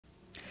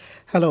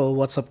Hello,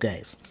 what's up,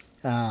 guys?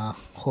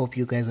 Hope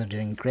you guys are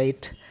doing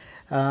great.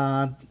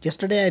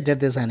 Yesterday I did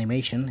this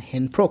animation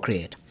in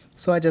Procreate,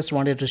 so I just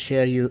wanted to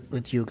share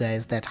with you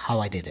guys that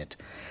how I did it.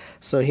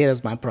 So here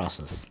is my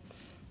process.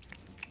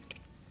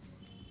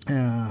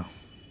 Uh,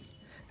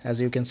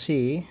 as you can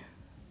see,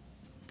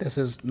 this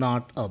is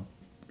not a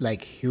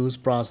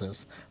huge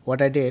process.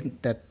 What I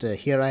did that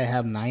here I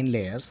have 9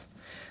 layers.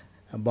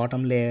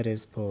 Bottom layer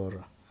is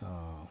for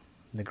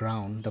the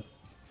ground,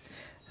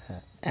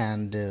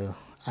 and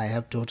I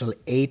have total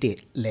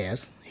 8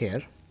 layers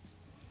here.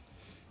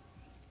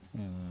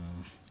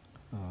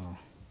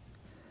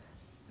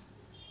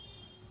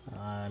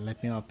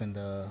 Let me open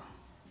the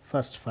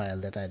first file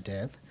that I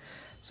did.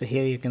 So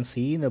here you can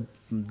see the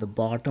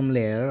bottom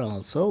layer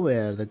also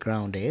where the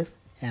ground is,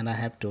 and I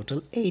have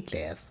total 8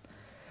 layers.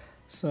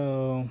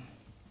 So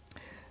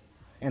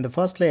in the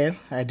first layer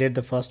I did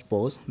the first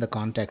pose, the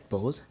contact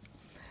pose,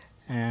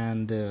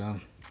 and the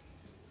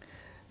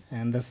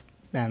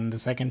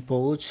second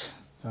pose,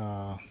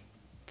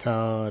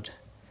 third,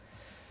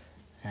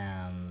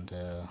 and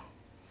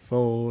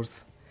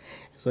fourth.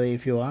 So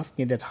if you ask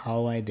me that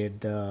how I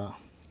did the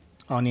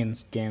onion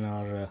skin,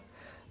 or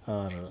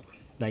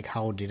like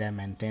how did I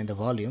maintain the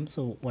volume,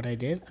 so what I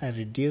did, I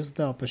reduced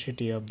the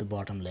opacity of the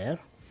bottom layer,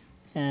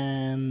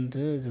 and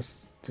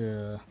just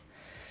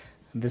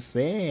this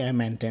way I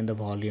maintain the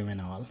volume and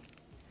all.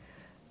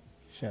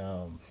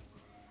 So,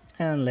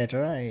 and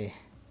later I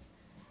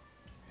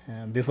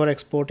before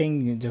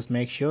exporting, just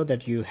make sure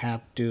that you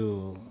have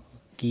to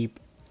keep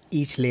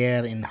each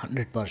layer in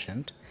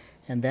 100%,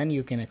 and then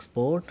you can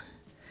export.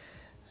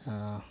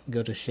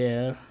 Go to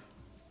share,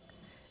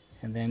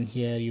 and then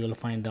here you will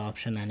find the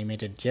option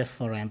animated GIF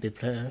or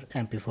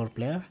MP4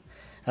 player,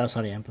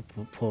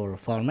 MP4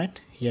 format.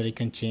 Here you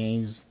can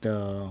change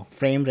the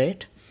frame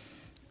rate.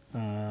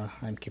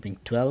 I'm keeping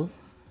 12,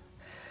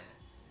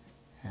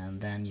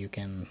 and then you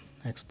can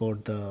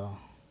export the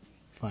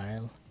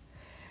file.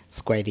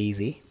 It's quite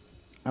easy.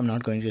 I'm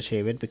not going to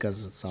shave it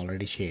because it's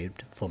already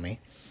shaved for me.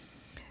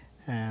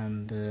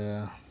 And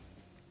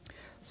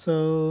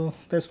so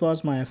this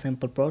was my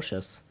simple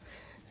process,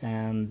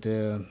 and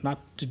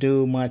not to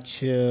do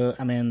much.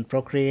 I mean,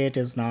 Procreate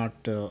is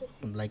not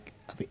like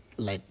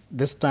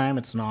this time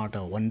it's not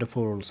a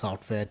wonderful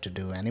software to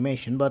do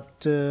animation,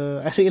 but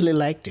I really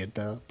liked it.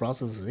 The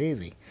process is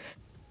easy.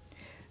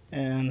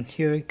 And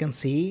here you can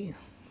see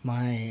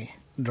my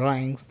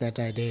drawings that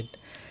I did.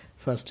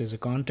 First is a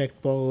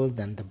contact pose,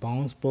 then the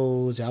bounce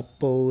pose, up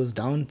pose,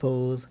 down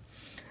pose.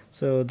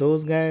 So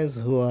those guys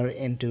who are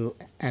into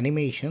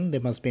animation, they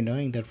must be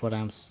knowing that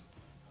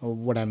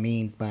what I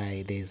mean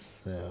by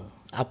this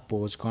up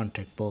pose,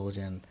 contact pose,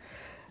 and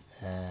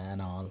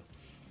all.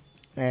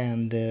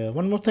 And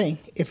one more thing,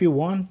 if you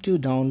want to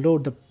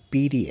download the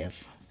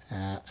PDF,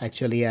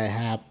 actually I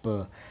have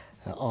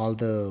all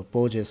the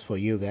poses for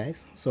you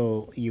guys.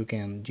 So you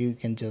can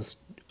just,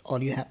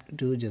 all you have to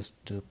do,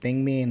 just to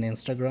ping me in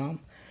Instagram,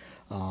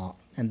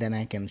 and then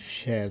I can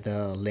share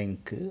the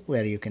link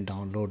where you can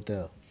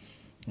download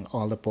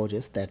all the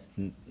poses that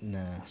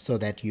so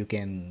that you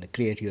can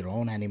create your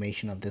own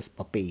animation of this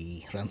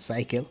puppy run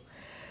cycle.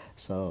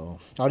 So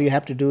all you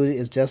have to do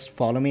is just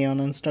follow me on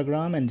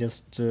Instagram and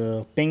just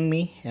ping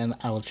me, and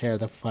I will share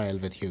the file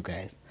with you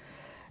guys.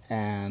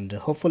 And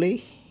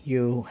hopefully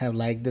you have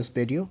liked this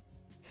video,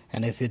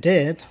 and if you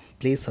did,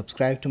 please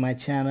subscribe to my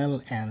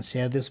channel and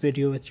share this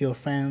video with your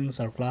friends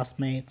or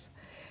classmates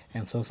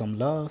and show some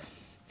love.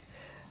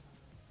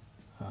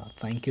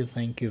 Thank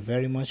you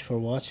very much for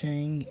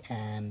watching,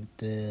 and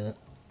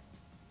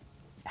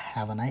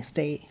have a nice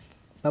day.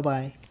 Bye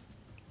bye.